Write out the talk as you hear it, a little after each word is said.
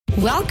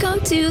Welcome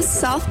to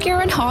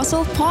Self-Care and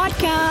Hustle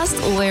Podcast,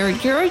 where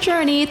your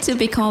journey to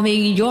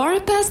becoming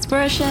your best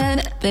version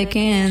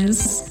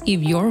begins.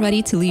 If you're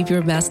ready to live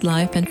your best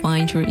life and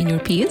find your inner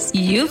peace,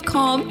 you've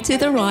come to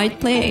the right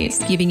place,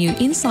 giving you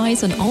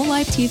insights on all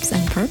life tips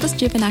and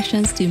purpose-driven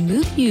actions to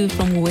move you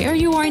from where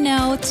you are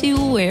now to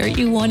where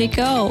you want to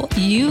go.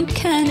 You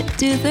can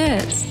do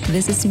this.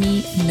 This is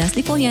me,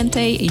 Nestle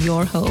Poliente,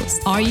 your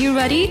host. Are you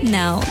ready?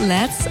 Now,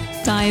 let's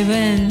dive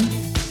in.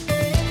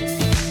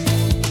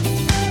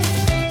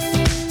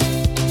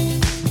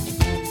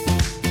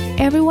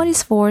 Everyone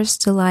is forced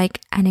to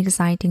like an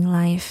exciting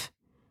life.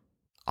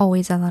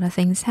 Always a lot of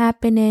things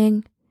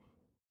happening,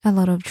 a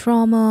lot of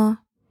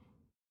drama,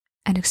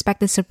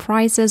 unexpected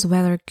surprises,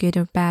 whether good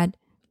or bad.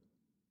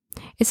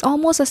 It's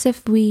almost as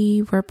if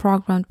we were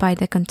programmed by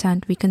the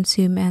content we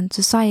consume and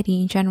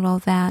society in general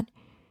that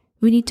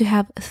we need to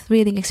have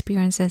thrilling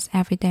experiences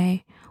every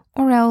day,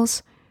 or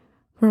else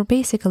we're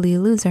basically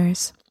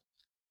losers.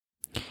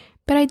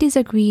 But I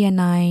disagree,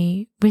 and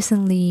I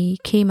recently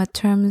came at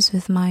terms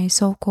with my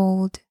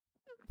so-called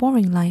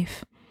boring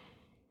life.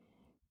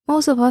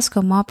 Most of us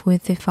come up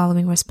with the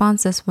following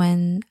responses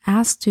when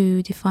asked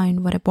to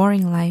define what a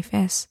boring life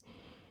is.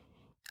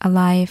 A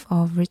life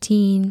of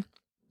routine,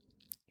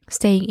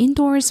 staying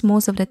indoors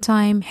most of the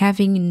time,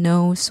 having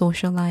no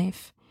social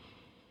life.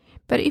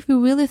 But if we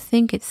really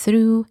think it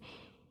through,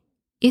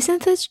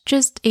 isn't this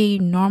just a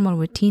normal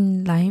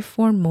routine life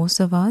for most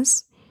of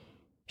us?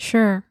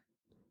 Sure,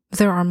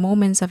 there are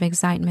moments of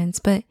excitement,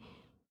 but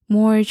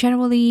more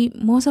generally,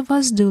 most of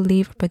us do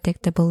live a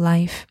predictable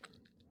life.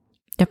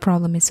 The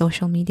problem is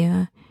social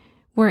media,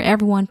 where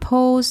everyone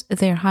posts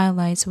their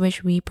highlights,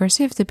 which we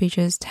perceive to be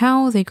just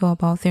how they go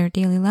about their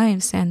daily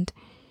lives, and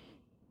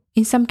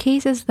in some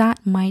cases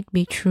that might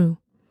be true.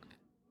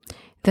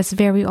 That's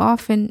very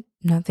often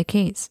not the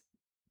case.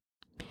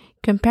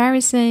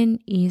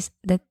 Comparison is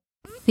the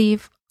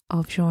thief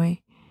of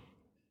joy.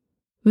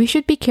 We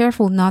should be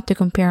careful not to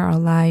compare our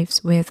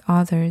lives with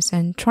others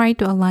and try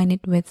to align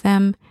it with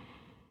them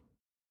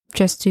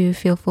just to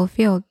feel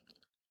fulfilled.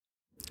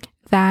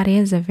 That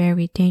is a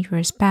very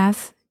dangerous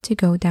path to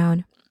go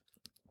down.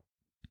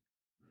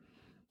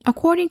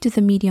 According to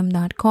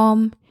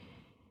themedium.com,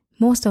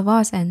 most of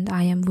us, and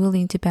I am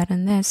willing to bet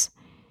on this,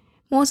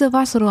 most of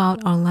us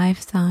throughout our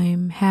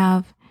lifetime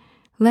have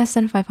less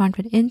than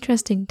 500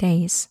 interesting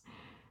days,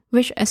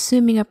 which,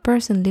 assuming a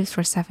person lives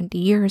for 70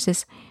 years,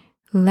 is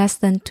less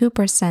than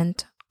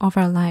 2% of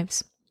our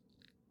lives.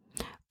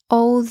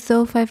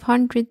 Although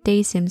 500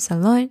 days seems a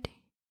lot,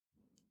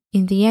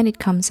 in the end it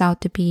comes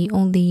out to be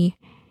only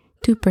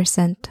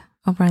 2%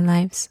 of our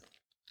lives.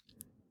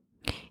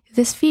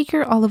 This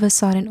figure all of a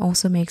sudden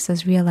also makes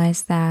us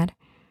realize that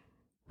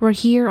we're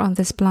here on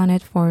this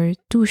planet for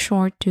too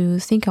short to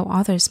think how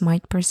others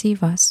might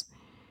perceive us.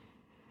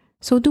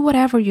 So do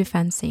whatever you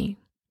fancy.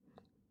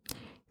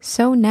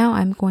 So now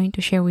I'm going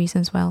to share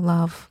reasons why I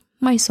love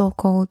my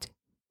so-called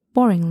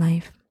boring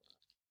life.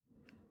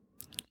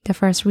 The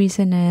first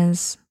reason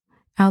is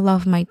I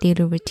love my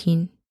daily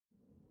routine.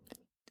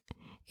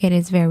 It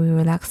is very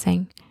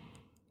relaxing.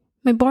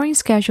 My boring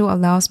schedule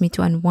allows me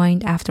to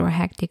unwind after a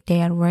hectic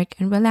day at work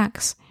and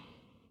relax.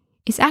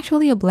 It's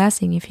actually a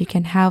blessing if you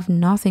can have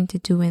nothing to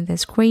do in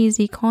this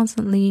crazy,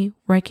 constantly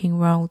working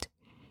world.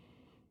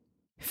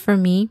 For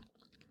me,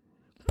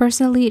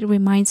 personally, it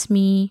reminds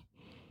me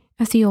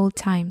of the old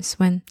times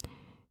when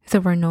there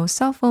were no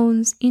cell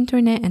phones,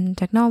 internet, and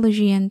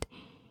technology, and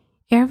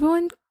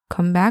everyone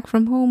come back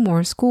from home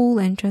or school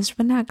and just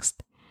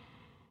relaxed.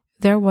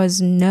 There was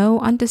no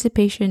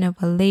anticipation of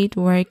a late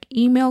work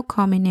email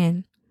coming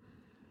in.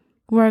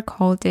 Work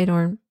halted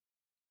or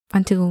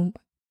until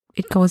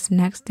it goes the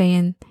next day,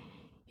 and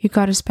you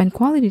got to spend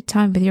quality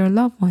time with your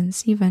loved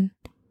ones even.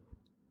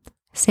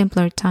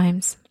 Simpler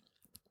times.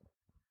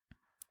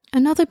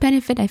 Another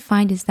benefit I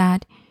find is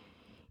that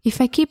if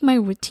I keep my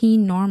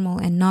routine normal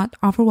and not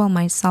overwhelm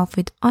myself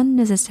with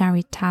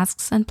unnecessary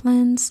tasks and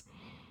plans,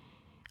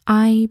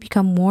 I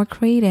become more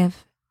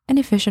creative and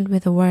efficient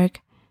with the work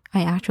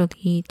I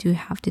actually do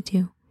have to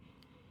do.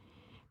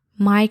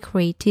 My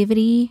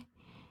creativity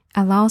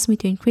allows me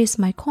to increase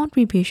my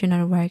contribution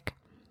at work.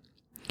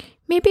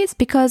 Maybe it's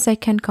because I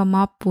can come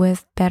up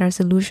with better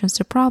solutions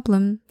to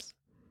problems,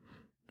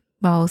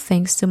 well,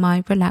 thanks to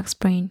my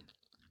relaxed brain.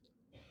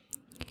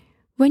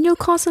 When you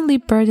constantly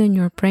burden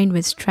your brain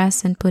with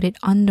stress and put it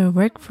under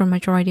work for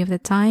majority of the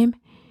time,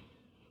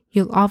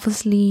 you'll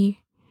obviously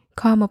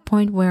come a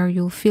point where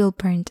you'll feel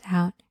burnt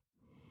out.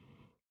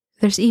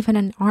 There's even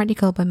an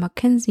article by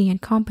McKinsey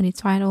and Company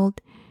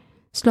titled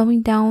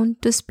Slowing Down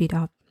to Speed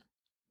Up.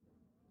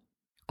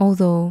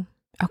 Although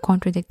a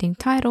contradicting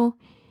title,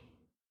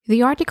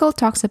 the article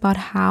talks about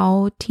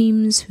how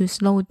teams who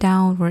slowed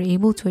down were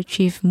able to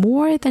achieve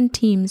more than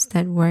teams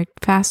that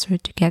worked faster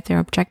to get their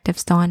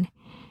objectives done.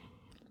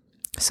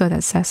 So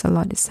that says a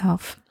lot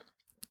itself.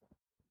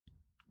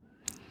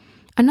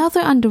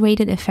 Another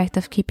underrated effect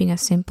of keeping a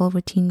simple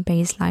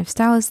routine-based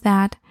lifestyle is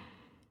that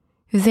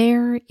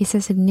there is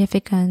a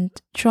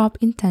significant drop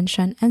in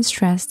tension and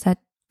stress that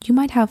you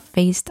might have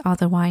faced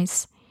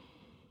otherwise.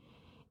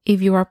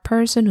 If you are a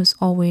person who's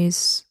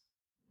always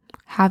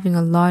having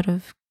a lot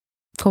of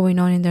going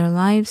on in their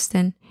lives,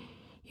 then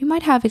you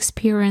might have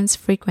experienced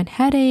frequent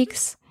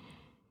headaches,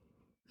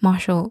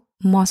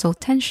 muscle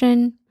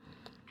tension,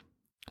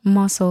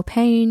 muscle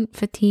pain,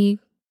 fatigue.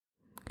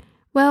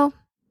 Well,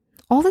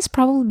 all this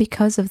probably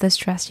because of the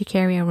stress you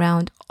carry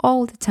around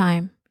all the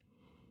time.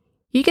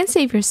 You can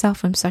save yourself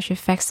from such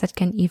effects that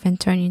can even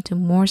turn into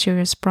more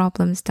serious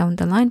problems down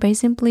the line by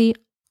simply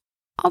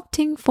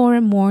opting for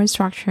a more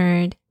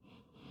structured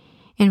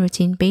and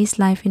routine-based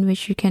life in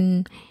which you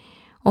can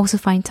also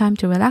find time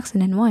to relax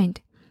and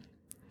unwind.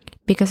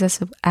 Because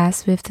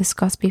as we've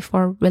discussed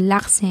before,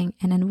 relaxing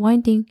and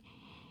unwinding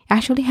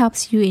actually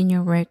helps you in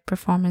your work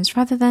performance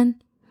rather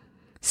than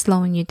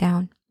slowing you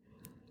down.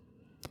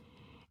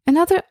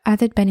 Another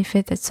added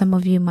benefit that some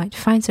of you might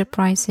find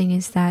surprising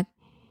is that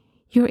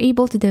you're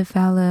able to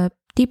develop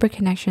deeper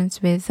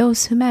connections with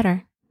those who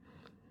matter.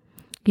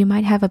 You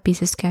might have a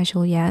busy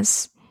schedule,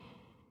 yes,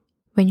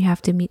 when you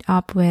have to meet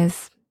up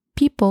with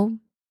people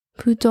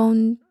you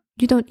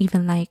don't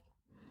even like.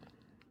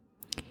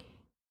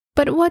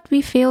 But what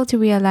we fail to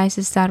realize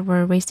is that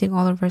we're wasting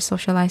all of our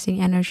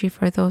socializing energy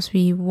for those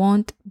we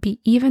won't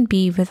even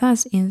be with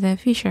us in the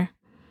future.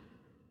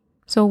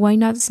 So why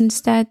not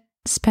instead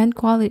spend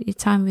quality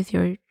time with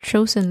your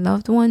chosen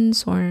loved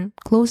ones or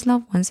close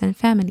loved ones and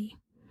family?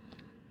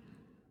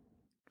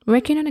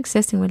 Working on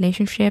existing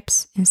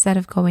relationships instead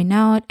of going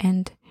out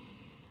and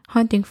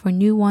hunting for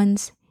new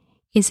ones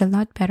is a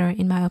lot better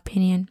in my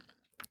opinion.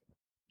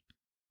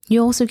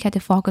 You also get to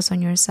focus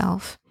on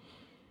yourself.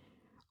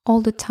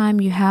 All the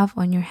time you have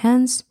on your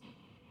hands,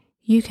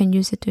 you can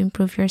use it to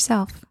improve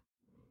yourself.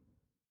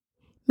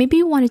 Maybe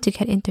you wanted to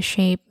get into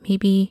shape.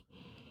 Maybe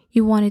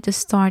you wanted to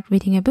start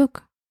reading a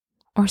book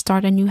or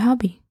start a new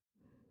hobby.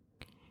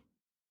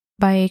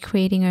 By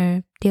creating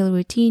a daily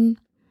routine,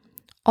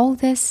 all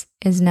this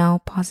is now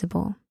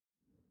possible.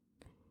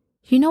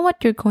 You know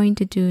what you're going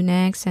to do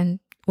next and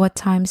what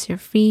times you're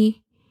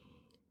free.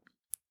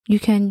 You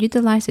can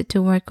utilize it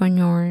to work on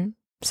your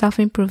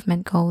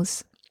self-improvement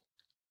goals.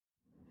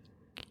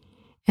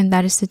 And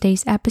that is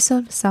today's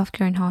episode of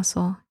Self-Care and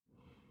Hustle.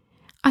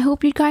 I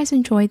hope you guys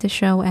enjoyed the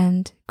show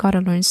and got to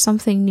learn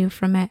something new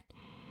from it,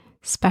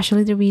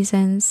 especially the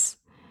reasons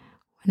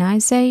when I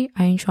say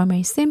I enjoy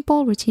my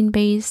simple,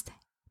 routine-based,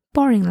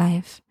 boring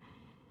life.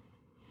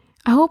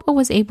 I hope I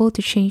was able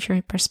to change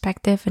your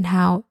perspective on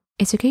how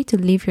it's okay to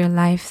live your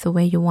life the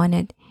way you want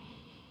it.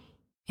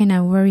 And I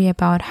worry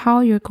about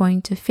how you're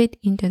going to fit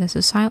into the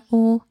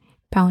societal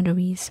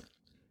boundaries.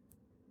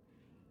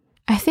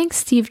 I think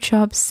Steve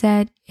Jobs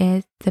said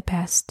it the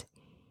best.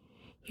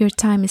 Your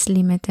time is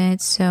limited,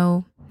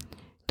 so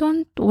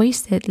don't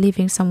waste it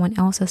living someone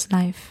else's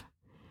life.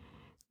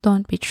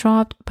 Don't be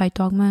trapped by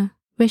dogma,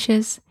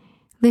 wishes,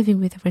 living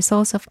with the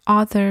results of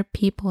other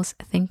people's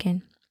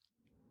thinking.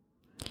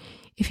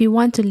 If you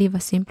want to live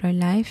a simpler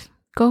life,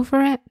 go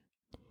for it.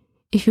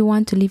 If you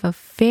want to live a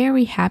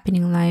very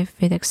happening life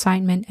with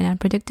excitement and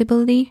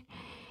unpredictability,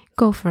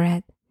 go for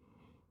it.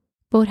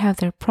 Both have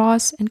their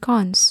pros and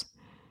cons,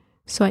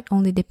 so it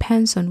only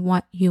depends on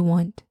what you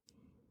want.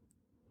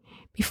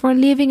 Before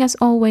leaving, as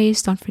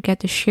always, don't forget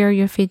to share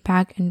your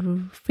feedback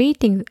and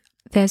rating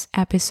this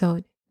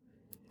episode.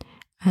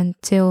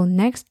 Until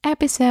next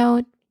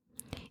episode,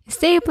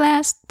 stay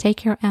blessed, take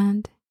care,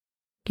 and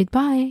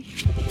goodbye.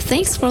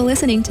 Thanks for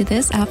listening to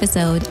this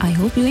episode. I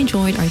hope you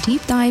enjoyed our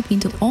deep dive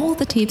into all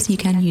the tips you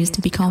can use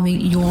to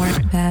becoming your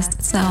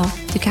best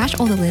self. To catch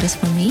all the latest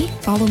from me,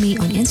 follow me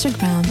on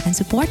Instagram and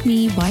support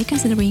me by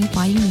considering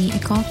buying me a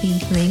coffee.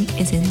 Link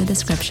is in the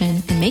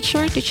description. And make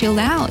sure to chill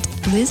out,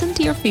 listen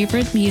to your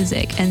favorite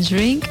music, and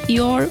drink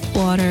your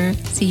water.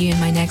 See you in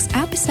my next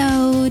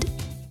episode.